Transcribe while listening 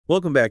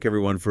Welcome back,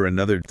 everyone, for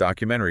another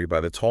documentary by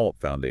the Tawalt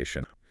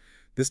Foundation.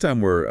 This time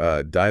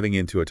we're diving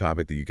into a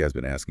topic that you guys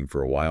have been asking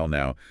for a while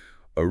now.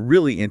 A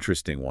really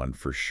interesting one,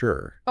 for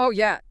sure. Oh,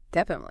 yeah,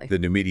 definitely. The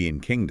Numidian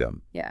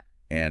Kingdom. Yeah.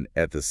 And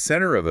at the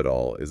center of it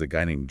all is a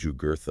guy named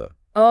Jugurtha.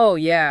 Oh,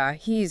 yeah,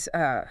 he's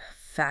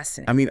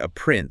fascinating. I mean, a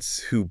prince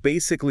who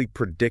basically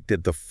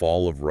predicted the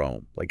fall of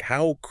Rome. Like,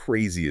 how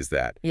crazy is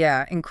that?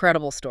 Yeah,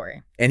 incredible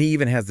story. And he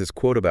even has this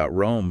quote about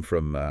Rome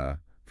from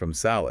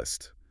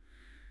Sallust.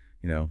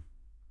 You know,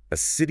 a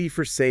city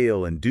for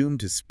sale and doomed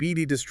to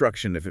speedy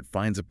destruction if it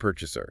finds a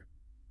purchaser.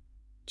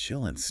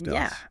 Chilling stuff.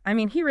 Yeah, I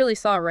mean, he really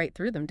saw right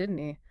through them, didn't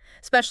he?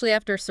 Especially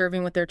after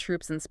serving with their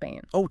troops in Spain.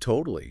 Oh,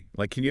 totally.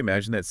 Like, can you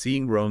imagine that?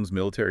 Seeing Rome's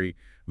military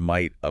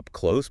might up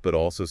close, but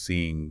also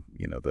seeing,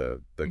 you know, the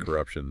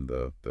corruption,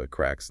 the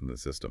cracks in the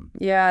system.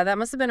 Yeah, that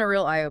must have been a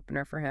real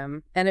eye-opener for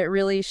him, and it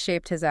really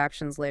shaped his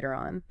actions later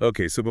on.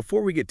 Okay, so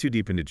before we get too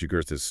deep into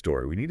Jugurtha's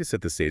story, we need to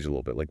set the stage a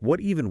little bit. Like, what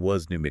even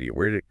was Numidia?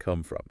 Where did it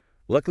come from?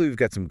 Luckily, we've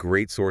got some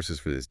great sources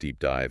for this deep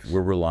dive.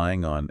 We're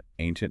relying on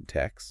ancient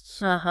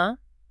texts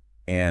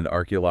and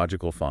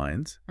archaeological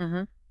finds,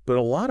 but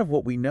a lot of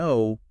what we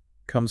know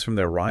comes from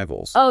their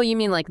rivals. Oh, you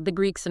mean like the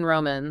Greeks and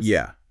Romans?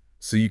 Yeah.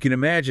 So you can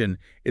imagine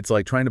it's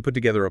like trying to put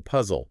together a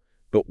puzzle,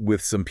 but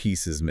with some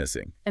pieces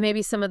missing. And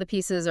maybe some of the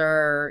pieces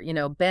are, you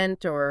know,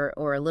 bent or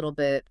a little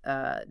bit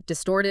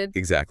distorted.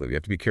 Exactly. We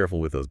have to be careful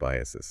with those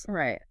biases.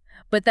 Right.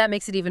 But that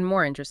makes it even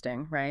more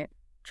interesting, right?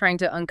 Trying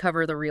to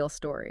uncover the real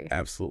story.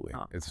 Absolutely.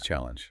 It's a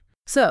challenge.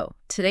 So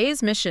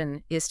today's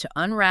mission is to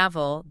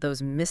unravel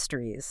those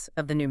mysteries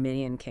of the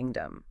Numidian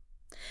kingdom.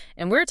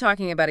 And we're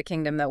talking about a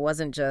kingdom that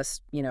wasn't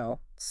just, you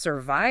know,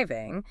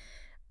 surviving.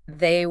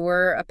 They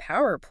were a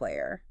power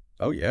player.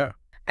 Oh, yeah.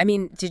 I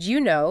mean, did you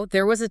know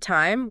there was a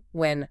time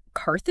when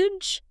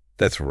Carthage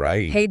That's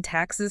right. paid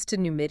taxes to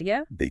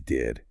Numidia? They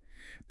did.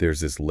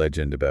 There's this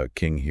legend about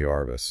King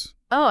Hiarvis.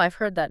 Oh, I've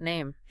heard that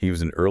name. He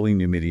was an early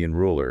Numidian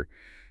ruler,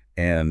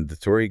 and the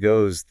story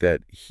goes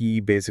that he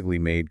basically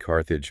made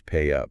Carthage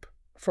pay up.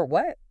 For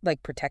what?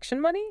 Like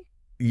protection money?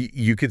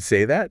 You could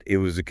say that. It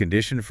was a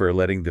condition for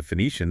letting the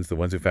Phoenicians, the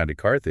ones who founded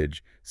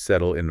Carthage,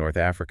 settle in North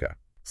Africa.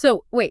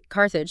 So, wait,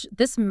 Carthage,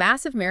 this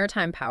massive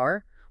maritime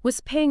power, was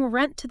paying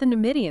rent to the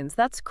Numidians.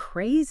 That's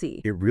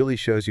crazy. It really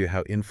shows you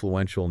how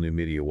influential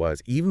Numidia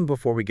was. Even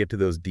before we get to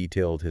those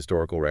detailed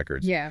historical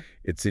records, Yeah.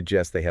 it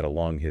suggests they had a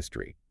long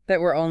history. That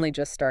we're only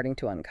just starting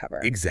to uncover.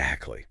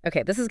 Exactly.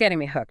 Okay, this is getting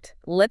me hooked.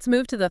 Let's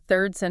move to the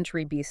 3rd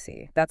century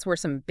BC. That's where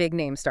some big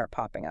names start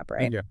popping up,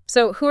 right? Yeah.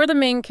 So who are the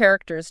main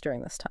characters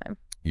during this time?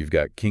 You've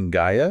got King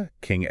Gaia,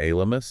 King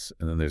Elymas,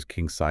 and then there's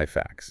King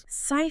Syphax.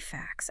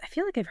 Syphax. I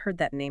feel like I've heard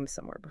that name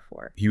somewhere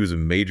before. He was a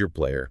major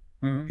player.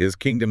 His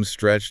kingdom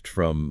stretched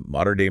from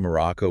modern-day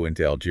Morocco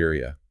into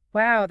Algeria.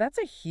 Wow, that's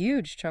a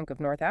huge chunk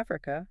of North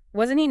Africa.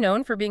 Wasn't he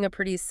known for being a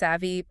pretty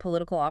savvy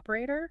political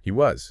operator? He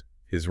was.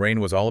 His reign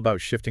was all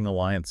about shifting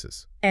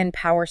alliances. And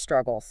power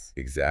struggles.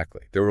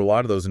 Exactly. There were a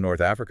lot of those in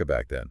North Africa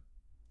back then.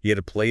 He had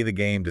to play the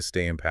game to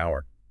stay in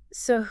power.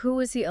 So who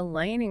was he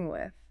aligning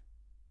with?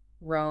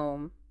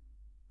 Rome,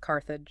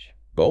 Carthage.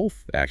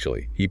 Both,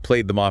 actually. He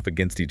played them off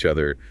against each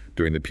other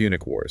during the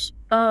Punic Wars.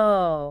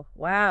 Oh,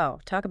 wow.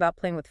 Talk about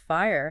playing with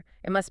fire.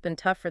 It must have been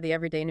tough for the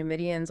everyday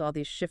Numidians, all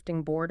these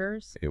shifting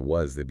borders. It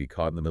was. They'd be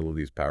caught in the middle of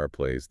these power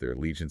plays. Their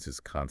allegiance is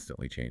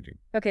constantly changing.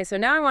 Okay, so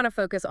now I want to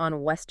focus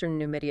on Western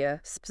Numidia,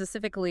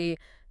 specifically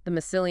the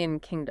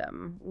Massilian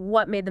Kingdom.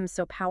 What made them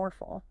so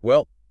powerful?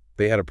 Well,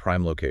 they had a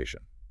prime location.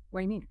 What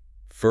do you mean?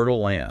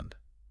 Fertile land.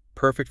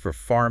 Perfect for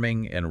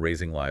farming and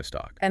raising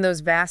livestock. And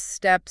those vast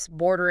steppes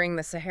bordering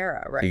the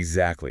Sahara, right?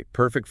 Exactly.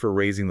 Perfect for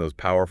raising those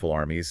powerful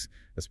armies,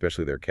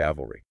 especially their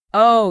cavalry.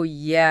 Oh,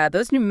 yeah.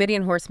 Those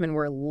Numidian horsemen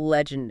were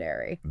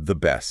legendary. The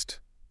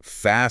best.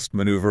 Fast,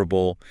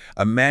 maneuverable.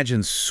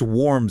 Imagine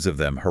swarms of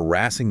them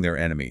harassing their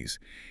enemies.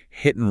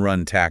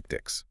 Hit-and-run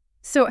tactics.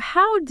 So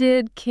how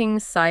did King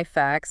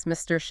Syphax,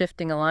 Mr.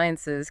 Shifting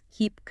Alliances,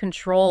 keep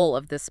control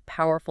of this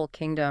powerful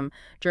kingdom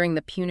during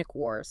the Punic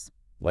Wars?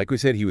 Like we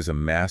said, he was a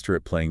master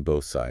at playing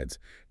both sides,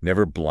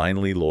 never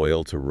blindly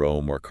loyal to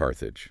Rome or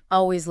Carthage.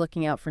 Always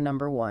looking out for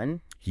number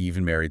one. He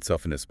even married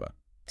Sophonisba.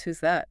 Who's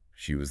that?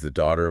 She was the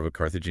daughter of a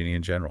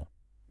Carthaginian general.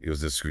 It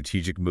was a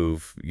strategic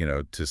move, you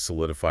know, to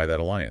solidify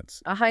that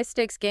alliance. A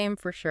high-stakes game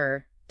for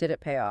sure. Did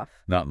it pay off?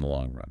 Not in the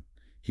long run.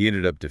 He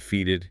ended up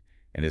defeated,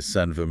 and his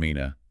son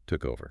Vamina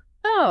took over.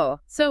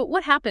 Oh, so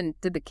what happened?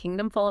 Did the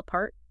kingdom fall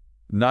apart?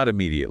 Not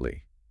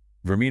immediately.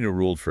 Vermina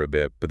ruled for a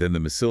bit, but then the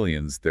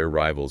Massilians, their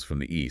rivals from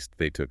the east,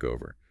 they took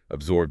over,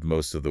 absorbed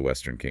most of the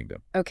Western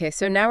kingdom. Okay,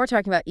 so now we're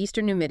talking about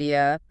Eastern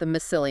Numidia, the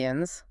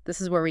Massilians.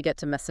 This is where we get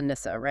to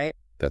Massinissa, right?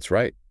 That's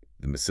right.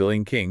 The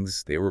Massilian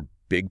kings, they were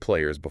big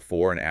players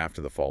before and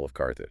after the fall of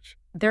Carthage.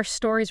 Their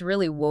story's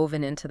really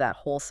woven into that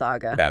whole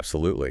saga.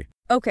 Absolutely.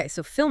 Okay,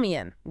 so fill me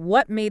in.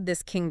 What made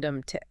this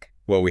kingdom tick?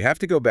 Well, we have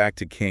to go back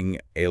to King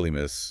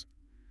Elymas,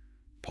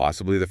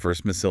 possibly the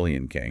first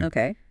Massilian king.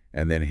 Okay.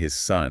 And then his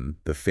son,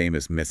 the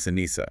famous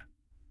Massinissa.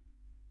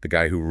 the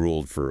guy who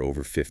ruled for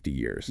over 50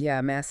 years.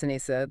 Yeah,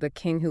 Massinissa, the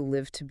king who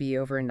lived to be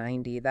over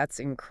 90. That's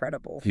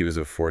incredible. He was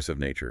a force of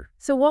nature.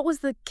 So what was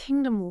the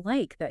kingdom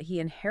like that he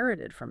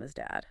inherited from his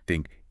dad?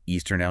 Think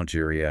eastern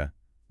Algeria,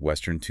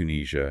 western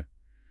Tunisia,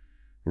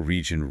 a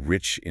region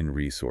rich in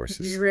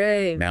resources.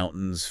 Right.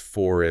 Mountains,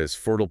 forests,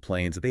 fertile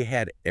plains, they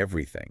had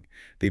everything.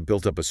 They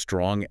built up a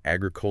strong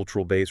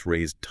agricultural base,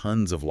 raised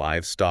tons of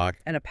livestock.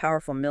 And a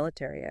powerful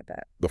military, I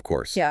bet. Of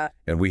course. Yeah.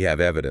 And we have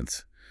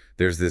evidence.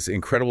 There's this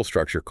incredible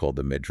structure called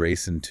the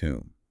Madghis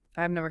tomb.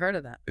 I've never heard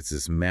of that. It's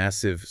this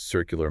massive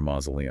circular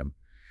mausoleum.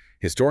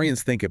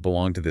 Historians think it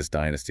belonged to this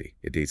dynasty.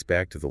 It dates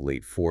back to the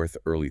late 4th,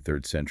 early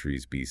 3rd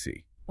centuries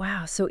BC.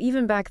 Wow, so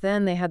even back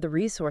then they had the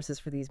resources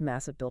for these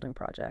massive building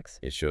projects.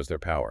 It shows their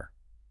power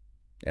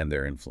and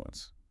their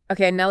influence.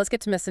 Okay, now let's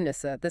get to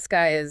Massinissa. This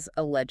guy is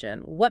a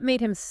legend. What made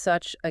him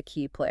such a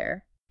key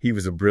player? He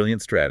was a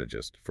brilliant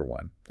strategist, for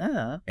one,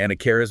 Oh. and a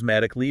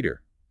charismatic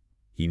leader.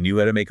 He knew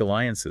how to make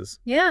alliances.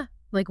 Yeah,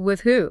 like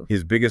with who?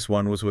 His biggest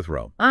one was with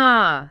Rome.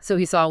 Ah, so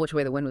he saw which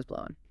way the wind was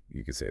blowing.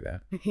 You could say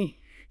that.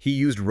 He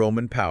used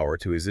Roman power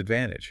to his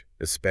advantage,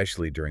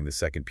 especially during the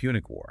Second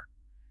Punic War.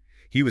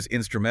 He was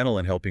instrumental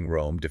in helping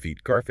Rome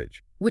defeat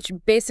Carthage. Which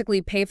basically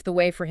paved the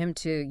way for him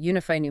to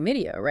unify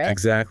Numidia, right?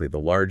 Exactly, the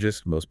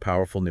largest, most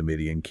powerful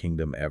Numidian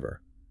kingdom ever.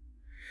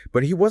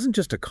 But he wasn't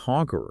just a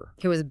conqueror.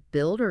 He was a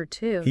builder,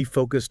 too. He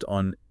focused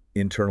on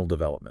internal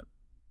development,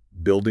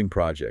 building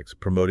projects,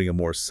 promoting a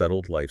more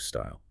settled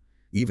lifestyle,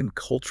 even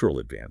cultural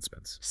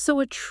advancements. So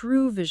a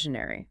true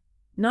visionary.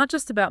 Not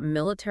just about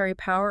military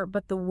power,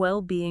 but the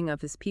well-being of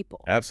his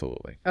people.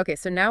 Absolutely. Okay,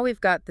 so now we've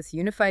got this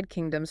unified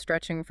kingdom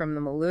stretching from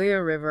the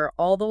Maluya River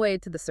all the way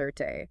to the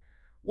Sirte.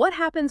 What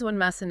happens when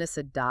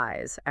Massinissa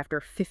dies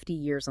after 50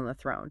 years on the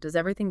throne? Does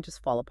everything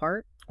just fall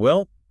apart?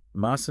 Well,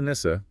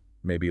 Massinissa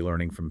may be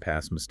learning from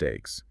past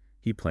mistakes.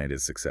 He planned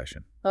his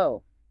succession.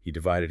 Oh. He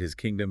divided his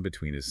kingdom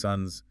between his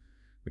sons,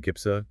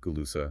 Mekipsa,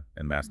 Gulusa,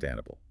 and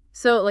Masdanabal.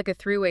 So like a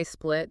three-way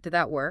split. Did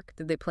that work?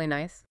 Did they play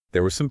nice?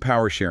 There was some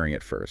power sharing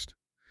at first.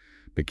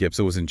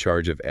 Mekipsa was in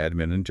charge of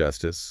admin and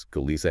justice.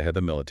 Gulusa had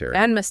the military.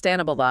 And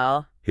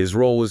Masdanabal. His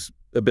role was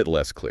a bit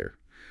less clear.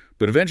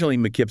 But eventually,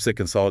 Mekipsa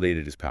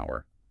consolidated his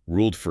power,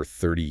 ruled for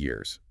 30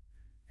 years.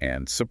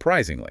 And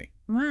surprisingly,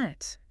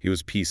 What? he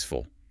was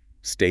peaceful,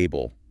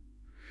 stable.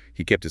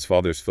 He kept his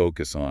father's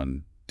focus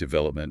on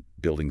development,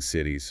 building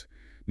cities.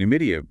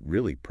 Numidia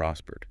really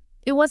prospered.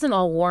 It wasn't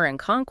all war and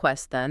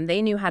conquest then.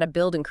 They knew how to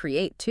build and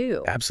create,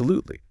 too.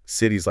 Absolutely.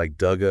 Cities like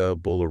Duga,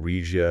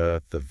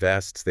 Bularegia, the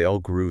Vests, they all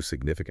grew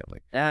significantly.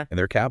 Yeah. And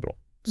their capital,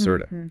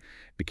 Sirte,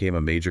 became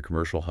a major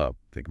commercial hub.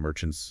 Think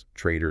merchants,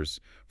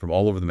 traders from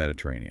all over the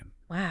Mediterranean.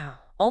 Wow.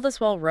 All this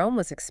while Rome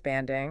was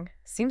expanding.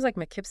 Seems like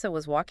Mekipsa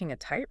was walking a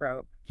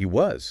tightrope. He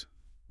was,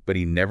 but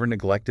he never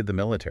neglected the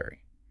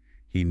military.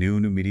 He knew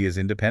Numidia's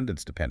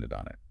independence depended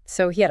on it.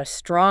 So he had a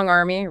strong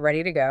army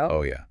ready to go.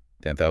 Oh, yeah.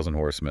 10,000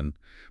 horsemen,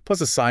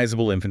 plus a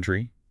sizable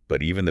infantry.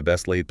 But even the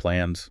best laid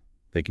plans,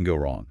 they can go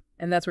wrong.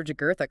 And that's where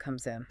Jugurtha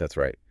comes in. That's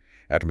right.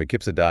 After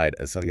Mekipsa died,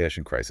 a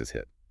succession crisis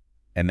hit.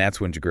 And that's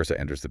when Jugurtha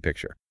enters the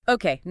picture.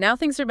 Okay, now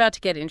things are about to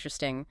get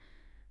interesting.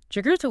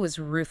 Jugurtha was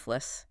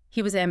ruthless.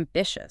 He was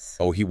ambitious.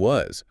 Oh, he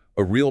was.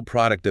 A real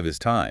product of his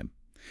time.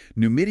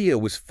 Numidia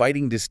was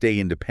fighting to stay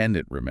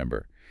independent,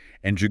 remember?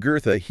 And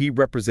Jugurtha, he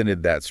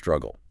represented that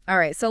struggle. All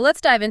right, so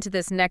let's dive into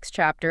this next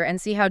chapter and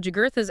see how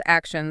Jugurtha's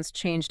actions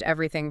changed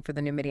everything for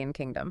the Numidian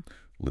kingdom.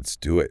 Let's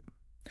do it.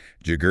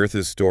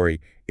 Jugurtha's story,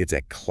 it's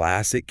a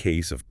classic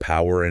case of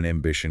power and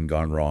ambition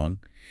gone wrong.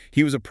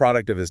 He was a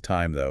product of his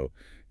time, though.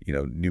 You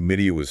know,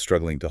 Numidia was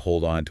struggling to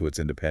hold on to its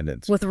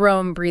independence. With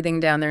Rome breathing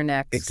down their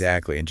necks.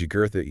 Exactly, and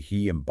Jugurtha,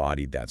 he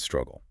embodied that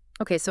struggle.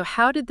 Okay, so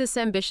how did this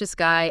ambitious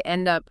guy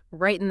end up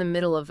right in the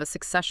middle of a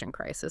succession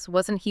crisis?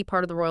 Wasn't he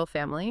part of the royal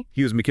family?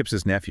 He was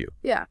Mekipsa's nephew.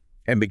 Yeah.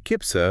 And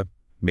Mekipsa,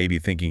 maybe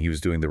thinking he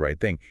was doing the right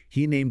thing,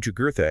 he named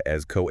Jugurtha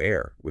as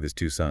co-heir with his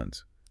two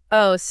sons.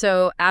 Oh,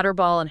 so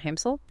Adherbal and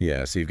Hamsel?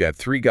 Yeah, so you've got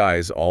three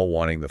guys all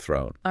wanting the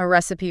throne. A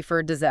recipe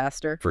for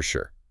disaster. For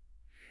sure.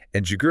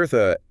 And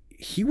Jugurtha,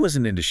 he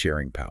wasn't into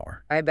sharing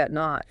power. I bet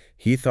not.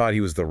 He thought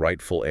he was the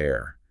rightful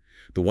heir,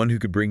 the one who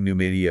could bring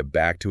Numidia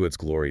back to its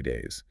glory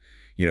days.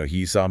 You know,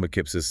 he saw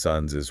Mekipsa's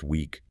sons as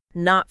weak.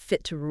 Not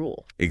fit to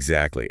rule.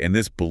 Exactly. And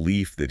this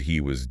belief that he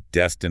was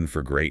destined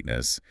for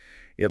greatness,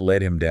 it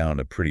led him down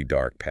a pretty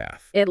dark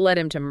path. It led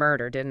him to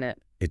murder, didn't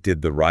it? It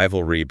did. The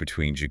rivalry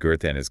between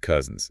Jugurtha and his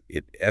cousins,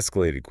 it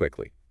escalated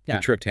quickly. Yeah.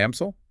 He tricked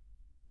Hamsel,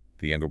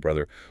 the younger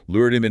brother,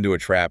 lured him into a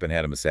trap and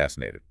had him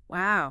assassinated.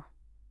 Wow.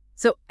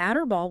 So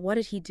Adherbal, what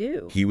did he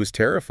do? He was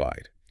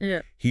terrified.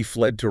 Yeah. He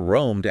fled to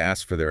Rome to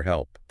ask for their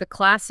help. The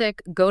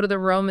classic go to the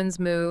Romans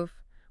move.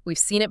 We've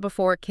seen it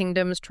before,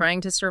 kingdoms trying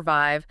to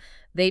survive.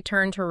 They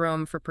turn to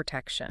Rome for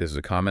protection. This is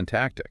a common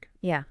tactic.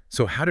 Yeah.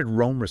 So how did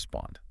Rome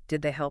respond?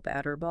 Did they help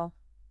Adherbal?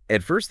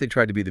 At first, they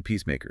tried to be the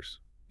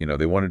peacemakers. You know,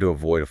 they wanted to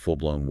avoid a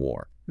full-blown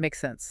war. Makes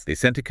sense. They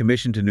sent a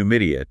commission to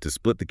Numidia to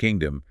split the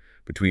kingdom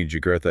between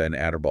Jugurtha and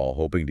Adherbal,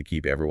 hoping to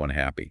keep everyone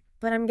happy.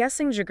 But I'm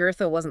guessing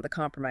Jugurtha wasn't the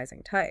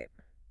compromising type.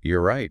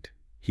 You're right.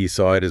 He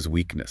saw it as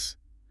weakness.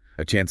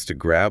 a chance to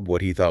grab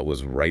what he thought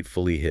was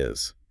rightfully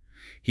his.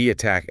 He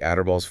attacked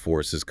Adherbal's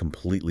forces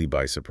completely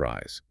by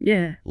surprise.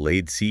 Yeah.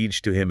 Laid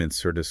siege to him in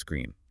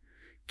Sirta,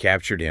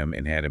 captured him,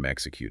 and had him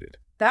executed.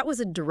 That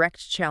was a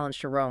direct challenge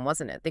to Rome,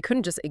 wasn't it? They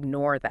couldn't just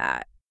ignore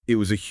that. It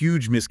was a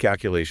huge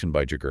miscalculation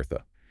by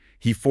Jugurtha.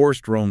 He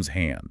forced Rome's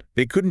hand.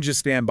 They couldn't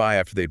just stand by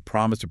after they'd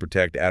promised to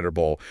protect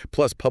Adherbal,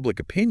 plus public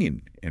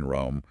opinion in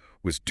Rome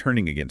was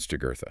turning against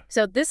Jugurtha.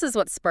 So this is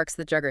what sparks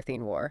the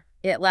Jugurthine War.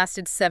 It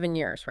lasted 7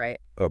 years, right?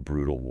 A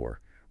brutal war.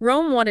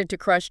 Rome wanted to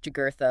crush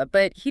Jugurtha,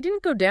 but he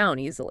didn't go down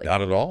easily.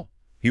 Not at all.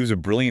 He was a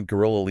brilliant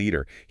guerrilla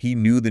leader. He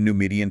knew the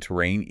Numidian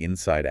terrain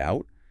inside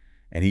out,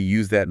 and he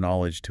used that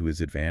knowledge to his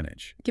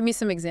advantage. Give me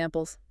some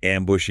examples.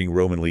 Ambushing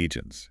Roman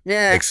legions.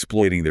 Yeah.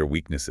 Exploiting their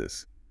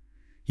weaknesses.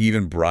 He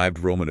even bribed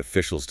Roman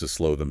officials to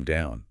slow them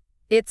down.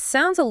 It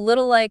sounds a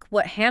little like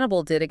what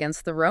Hannibal did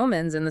against the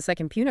Romans in the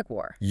Second Punic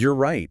War. You're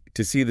right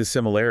to see the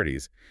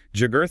similarities.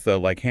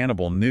 Jugurtha, like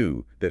Hannibal,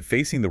 knew that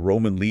facing the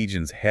Roman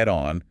legions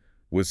head-on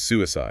was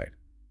suicide.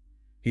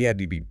 He had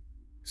to be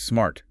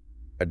smart,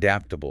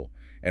 adaptable,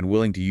 and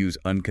willing to use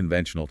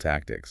unconventional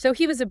tactics. So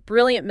he was a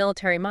brilliant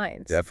military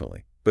mind.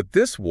 Definitely. But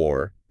this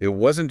war, it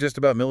wasn't just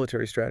about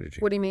military strategy.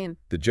 What do you mean?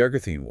 The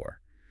Jugurthine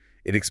War.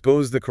 It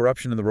exposed the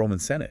corruption in the Roman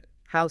Senate.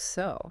 How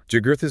so?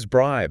 Jugurtha's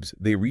bribes,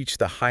 they reached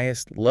the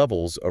highest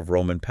levels of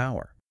Roman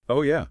power.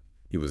 Oh yeah,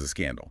 it was a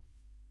scandal.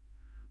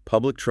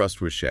 Public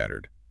trust was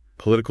shattered.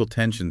 Political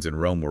tensions in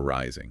Rome were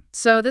rising.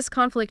 So this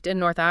conflict in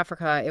North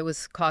Africa, it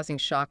was causing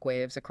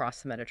shockwaves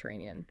across the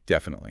Mediterranean.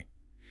 Definitely.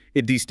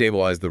 It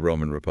destabilized the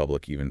Roman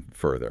Republic even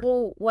further.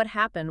 Well, what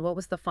happened? What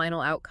was the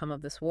final outcome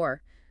of this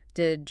war?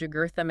 Did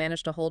Jugurtha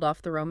manage to hold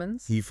off the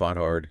Romans? He fought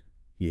hard.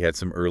 He had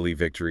some early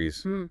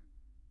victories.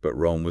 But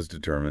Rome was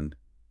determined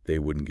they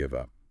wouldn't give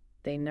up.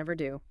 They never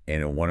do.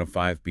 And in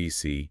 105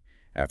 BC,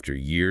 after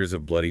years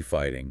of bloody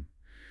fighting,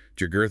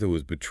 Jugurtha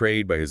was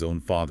betrayed by his own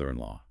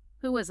father-in-law.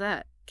 Who was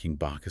that? King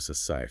Bacchus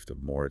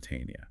of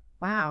Mauritania.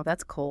 Wow,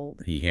 that's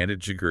cold. He handed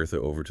Jugurtha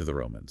over to the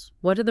Romans.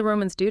 What did the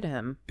Romans do to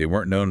him? They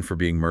weren't known for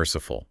being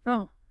merciful.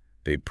 Oh.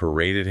 They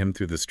paraded him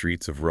through the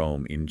streets of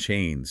Rome in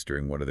chains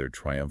during one of their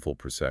triumphal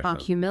processions.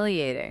 Oh,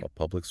 humiliating. A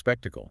public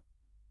spectacle.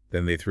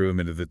 Then they threw him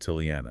into the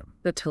Tullianum.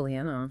 The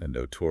Tullianum. A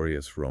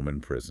notorious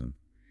Roman prison.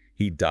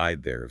 He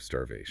died there of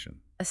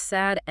starvation. A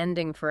sad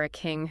ending for a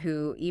king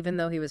who, even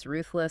though he was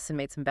ruthless and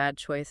made some bad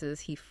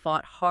choices, he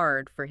fought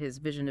hard for his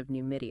vision of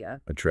Numidia.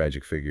 A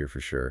tragic figure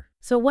for sure.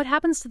 So what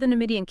happens to the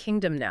Numidian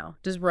kingdom now?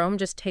 Does Rome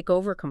just take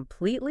over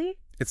completely?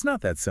 It's not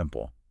that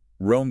simple.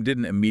 Rome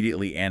didn't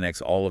immediately annex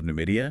all of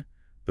Numidia,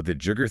 but the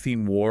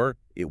Jugurthine War,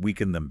 it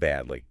weakened them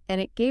badly. And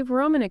it gave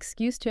Rome an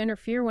excuse to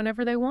interfere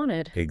whenever they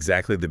wanted.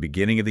 Exactly the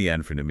beginning of the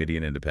end for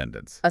Numidian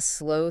independence. A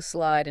slow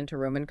slide into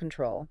Roman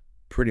control.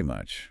 Pretty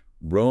much.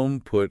 Rome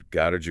put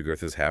Gada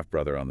Jugurtha's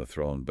half-brother on the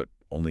throne, but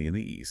only in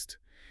the east.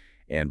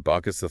 And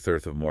Bacchus III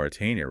of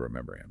Mauritania,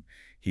 remember him.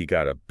 He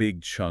got a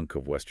big chunk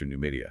of western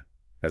Numidia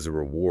as a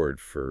reward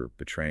for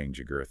betraying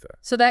Jugurtha.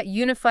 So that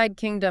unified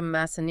kingdom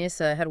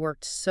Massinissa had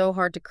worked so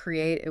hard to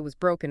create, it was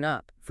broken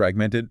up.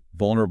 Fragmented,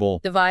 vulnerable.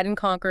 Divide and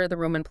conquer, the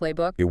Roman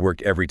playbook. It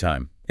worked every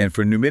time. And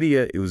for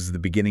Numidia, it was the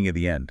beginning of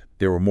the end.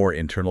 There were more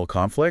internal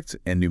conflicts,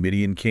 and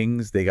Numidian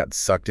kings, they got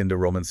sucked into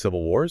Roman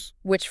civil wars.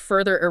 Which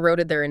further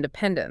eroded their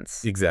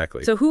independence.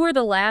 Exactly. So who are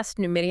the last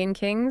Numidian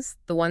kings?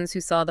 The ones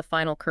who saw the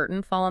final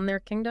curtain fall on their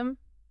kingdom?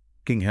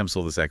 King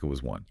Hemsel II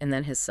was one. And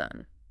then his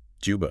son.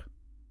 Juba.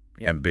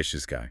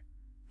 Ambitious guy.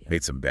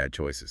 Made some bad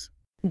choices.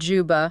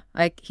 Juba,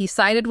 he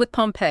sided with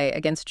Pompey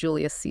against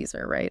Julius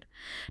Caesar, right?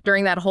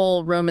 During that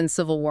whole Roman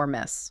Civil War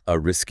mess. A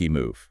risky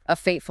move. A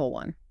fateful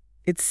one.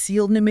 It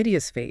sealed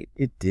Numidia's fate.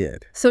 It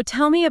did. So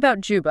tell me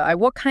about Juba.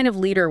 What kind of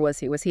leader was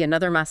he? Was he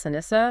another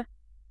Massinissa?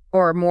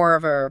 Or more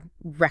of a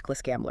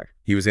reckless gambler?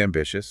 He was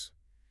ambitious.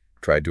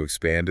 Tried to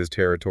expand his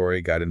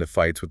territory, got into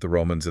fights with the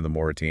Romans and the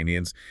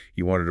Mauritanians.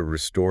 He wanted to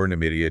restore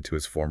Numidia to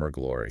its former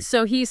glory.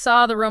 So he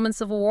saw the Roman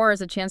Civil War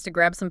as a chance to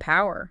grab some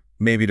power.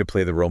 Maybe to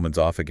play the Romans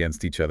off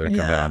against each other and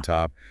come out on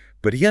top.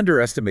 But he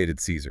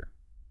underestimated Caesar.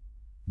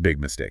 Big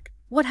mistake.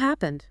 What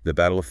happened? The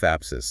Battle of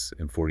Thapsus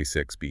in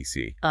 46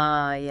 BC.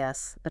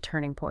 Yes, a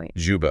turning point.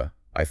 Juba,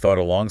 I fought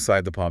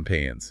alongside the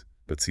Pompeians,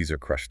 but Caesar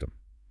crushed him.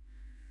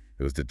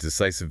 It was the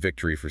decisive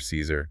victory for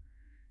Caesar,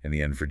 and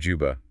the end for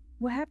Juba.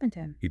 What happened to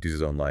him? He took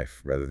his own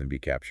life rather than be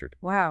captured.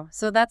 Wow,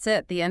 so that's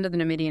it, the end of the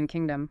Numidian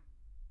kingdom.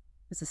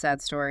 It's a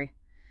sad story.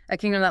 A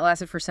kingdom that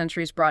lasted for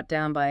centuries, brought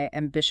down by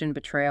ambition,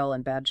 betrayal,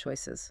 and bad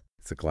choices.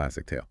 It's a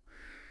classic tale.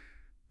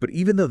 But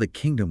even though the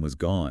kingdom was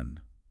gone,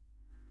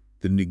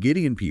 the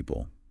Numidian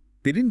people,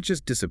 they didn't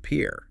just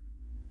disappear.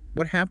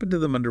 What happened to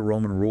them under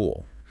Roman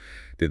rule?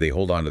 Did they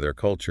hold on to their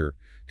culture?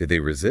 Did they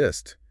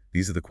resist?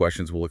 These are the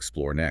questions we'll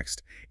explore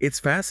next. It's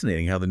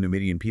fascinating how the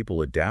Numidian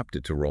people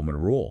adapted to Roman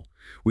rule.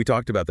 We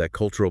talked about that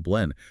cultural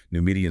blend,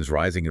 Numidians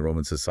rising in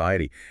Roman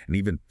society, and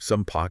even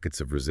some pockets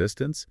of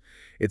resistance.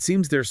 It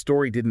seems their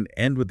story didn't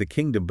end with the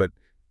kingdom, but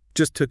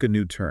just took a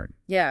new turn.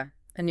 Yeah,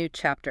 a new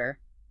chapter.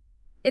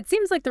 It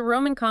seems like the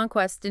Roman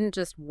conquest didn't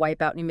just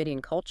wipe out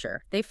Numidian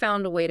culture. They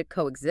found a way to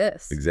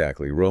coexist.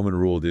 Exactly. Roman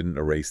rule didn't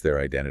erase their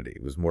identity.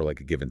 It was more like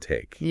a give and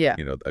take. Yeah.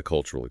 A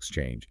cultural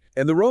exchange.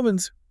 And the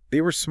Romans, they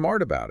were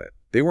smart about it.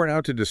 They weren't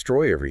out to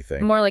destroy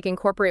everything. More like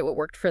incorporate what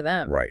worked for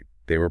them. Right.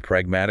 They were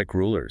pragmatic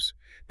rulers.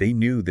 They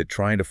knew that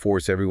trying to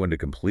force everyone to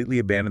completely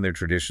abandon their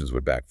traditions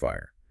would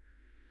backfire.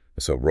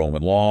 So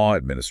Roman law,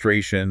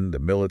 administration, the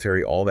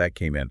military, all that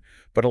came in.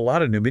 But a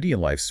lot of Numidian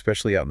life,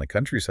 especially out in the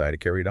countryside, it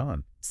carried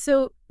on.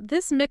 So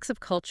this mix of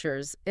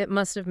cultures, it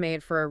must have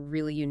made for a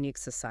really unique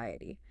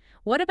society.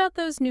 What about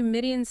those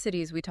Numidian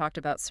cities we talked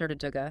about,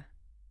 Jugurtha?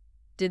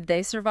 Did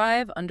they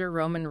survive under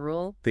Roman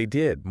rule? They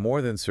did.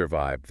 More than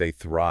survived. They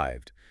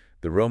thrived.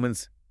 The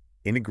Romans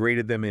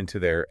integrated them into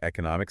their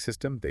economic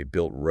system. They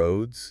built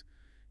roads,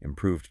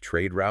 improved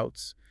trade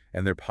routes,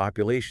 and their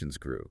populations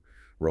grew.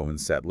 Roman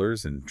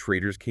settlers and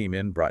traders came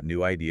in, brought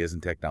new ideas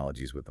and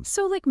technologies with them.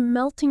 So like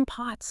melting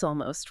pots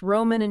almost,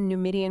 Roman and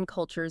Numidian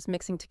cultures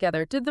mixing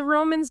together. Did the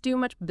Romans do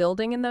much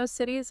building in those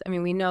cities? I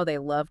mean, we know they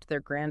loved their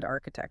grand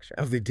architecture.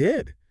 Oh, they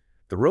did.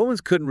 The Romans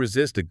couldn't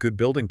resist a good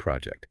building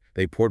project.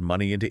 They poured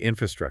money into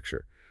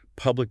infrastructure,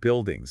 public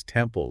buildings,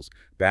 temples,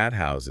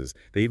 bathhouses.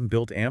 They even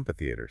built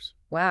amphitheaters.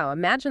 Wow,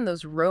 imagine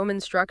those Roman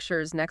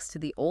structures next to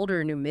the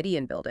older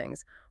Numidian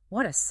buildings.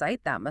 What a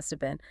sight that must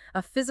have been.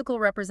 A physical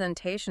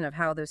representation of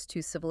how those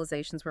two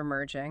civilizations were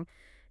merging.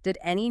 Did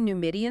any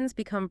Numidians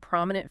become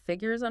prominent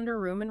figures under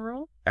Roman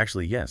rule?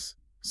 Actually, yes.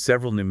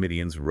 Several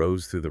Numidians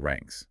rose through the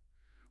ranks.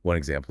 One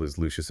example is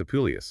Lucius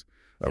Apuleius,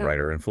 a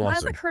writer and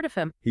philosopher. I've heard of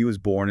him. He was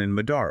born in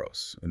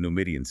Madaros, a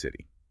Numidian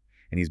city,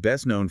 and he's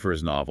best known for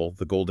his novel,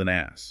 The Golden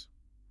Ass.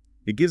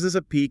 It gives us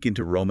a peek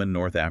into Roman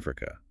North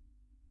Africa,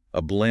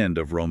 a blend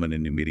of Roman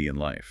and Numidian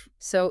life.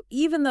 So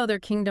even though their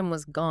kingdom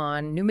was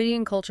gone,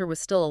 Numidian culture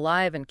was still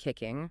alive and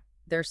kicking.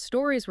 Their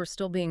stories were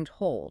still being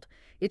told.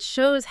 It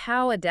shows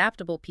how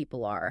adaptable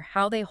people are,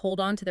 how they hold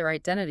on to their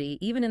identity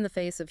even in the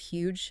face of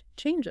huge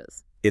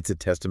changes. It's a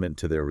testament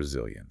to their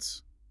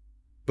resilience.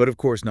 But of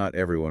course, not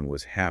everyone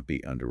was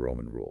happy under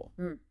Roman rule.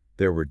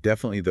 There were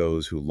definitely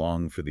those who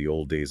longed for the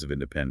old days of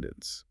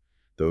independence,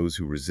 those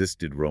who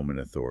resisted Roman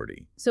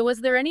authority. So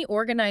was there any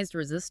organized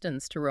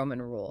resistance to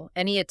Roman rule?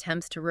 Any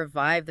attempts to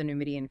revive the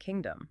Numidian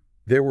kingdom?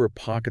 There were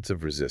pockets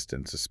of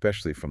resistance,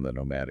 especially from the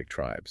nomadic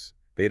tribes.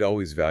 They'd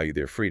always valued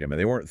their freedom, and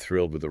they weren't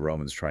thrilled with the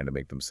Romans trying to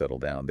make them settle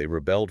down. They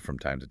rebelled from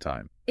time to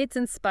time. It's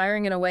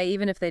inspiring in a way,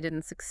 even if they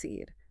didn't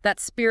succeed. That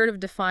spirit of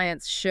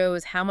defiance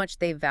shows how much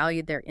they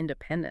valued their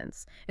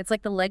independence. It's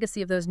like the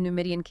legacy of those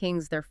Numidian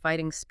kings, their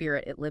fighting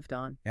spirit it lived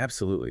on.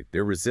 Absolutely.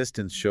 Their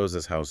resistance shows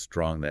us how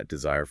strong that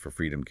desire for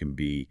freedom can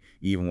be,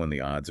 even when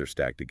the odds are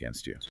stacked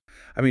against you.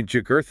 I mean,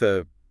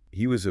 Jugurtha,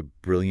 he was a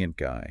brilliant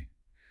guy,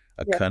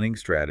 a cunning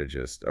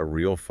strategist, a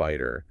real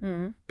fighter,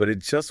 but it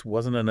just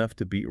wasn't enough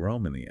to beat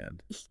Rome in the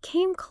end. He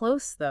came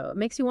close, though. It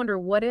makes you wonder,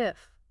 what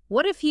if?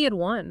 What if he had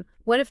won?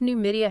 What if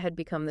Numidia had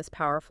become this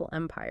powerful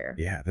empire?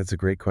 Yeah, that's a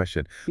great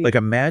question. Like,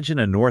 imagine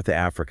a North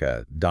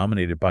Africa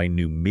dominated by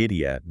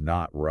Numidia,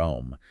 not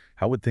Rome.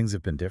 How would things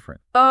have been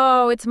different?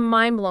 Oh, it's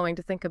mind-blowing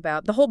to think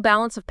about. The whole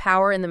balance of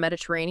power in the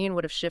Mediterranean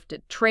would have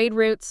shifted. Trade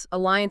routes,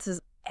 alliances,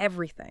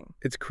 everything.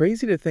 It's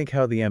crazy to think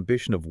how the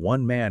ambition of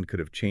one man could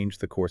have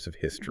changed the course of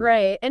history.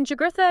 Right. And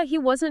Jugurtha, he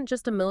wasn't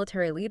just a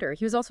military leader.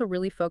 He was also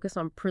really focused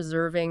on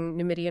preserving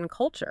Numidian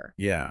culture.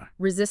 Yeah.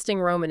 Resisting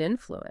Roman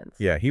influence.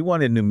 Yeah, he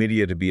wanted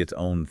Numidia to be its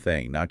own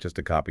thing, not just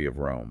a copy of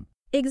Rome.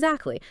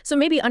 Exactly. So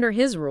maybe under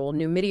his rule,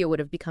 Numidia would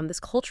have become this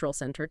cultural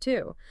center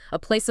too. A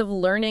place of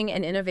learning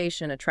and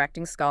innovation,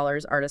 attracting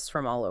scholars, artists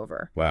from all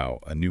over. Wow,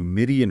 a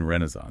Numidian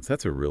Renaissance.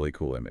 That's a really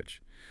cool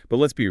image. But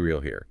let's be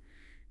real here.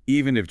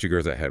 Even if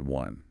Jugurtha had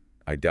won,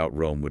 I doubt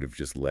Rome would have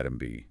just let him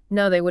be.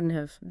 No, they wouldn't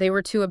have. They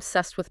were too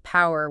obsessed with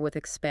power, with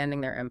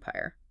expanding their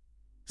empire.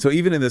 So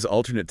even in this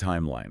alternate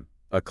timeline,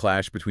 a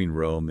clash between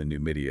Rome and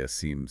Numidia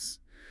seems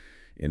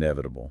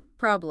inevitable.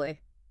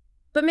 Probably.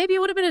 But maybe it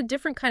would have been a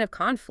different kind of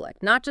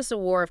conflict, not just a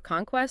war of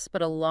conquest,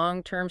 but a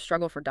long-term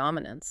struggle for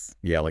dominance.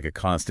 Yeah, like a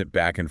constant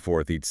back and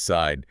forth each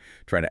side,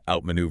 trying to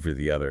outmaneuver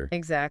the other.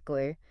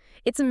 Exactly.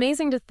 It's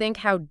amazing to think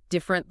how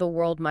different the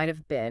world might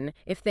have been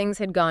if things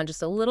had gone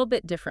just a little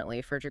bit differently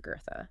for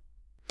Jugurtha.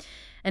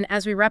 And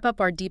as we wrap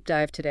up our deep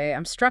dive today,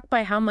 I'm struck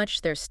by how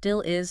much there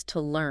still is to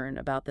learn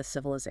about this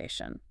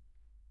civilization.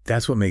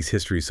 That's what makes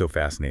history so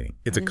fascinating.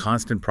 It's a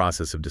constant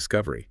process of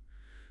discovery.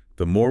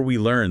 The more we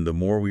learn, the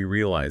more we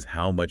realize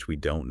how much we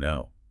don't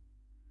know.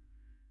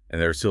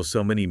 And there are still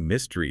so many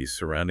mysteries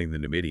surrounding the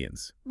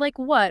Numidians. Like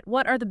what?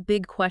 What are the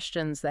big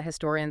questions that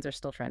historians are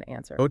still trying to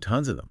answer? Oh,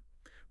 tons of them.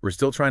 We're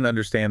still trying to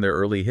understand their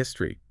early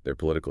history, their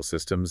political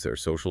systems, their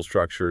social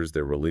structures,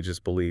 their religious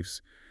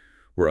beliefs.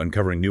 We're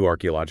uncovering new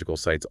archaeological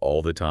sites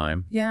all the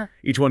time. Yeah.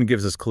 Each one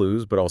gives us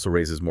clues, but also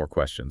raises more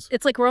questions.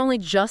 It's like we're only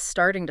just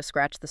starting to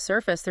scratch the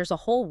surface. There's a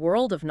whole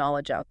world of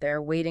knowledge out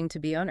there waiting to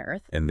be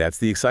unearthed. And that's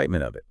the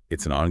excitement of it.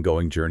 It's an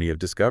ongoing journey of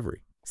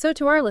discovery. So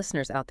to our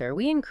listeners out there,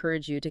 we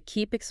encourage you to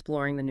keep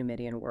exploring the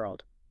Numidian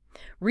world.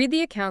 Read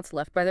the accounts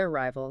left by their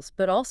rivals,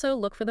 but also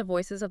look for the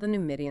voices of the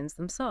Numidians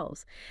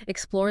themselves.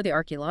 Explore the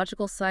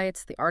archaeological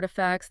sites, the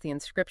artifacts, the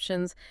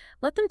inscriptions.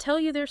 Let them tell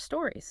you their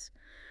stories.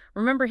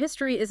 Remember,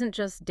 history isn't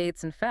just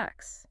dates and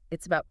facts.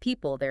 It's about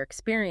people, their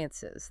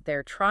experiences,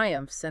 their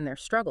triumphs, and their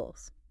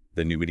struggles.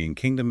 The Numidian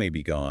kingdom may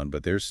be gone,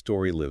 but their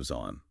story lives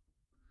on.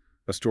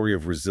 A story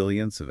of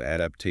resilience, of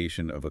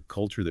adaptation, of a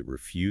culture that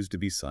refused to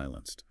be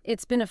silenced.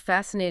 It's been a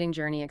fascinating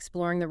journey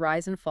exploring the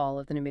rise and fall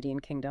of the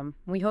Numidian kingdom.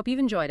 We hope you've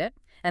enjoyed it,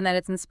 and that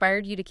it's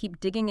inspired you to keep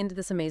digging into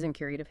this amazing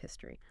period of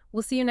history.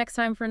 We'll see you next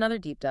time for another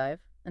deep dive.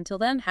 Until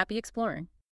then, happy exploring.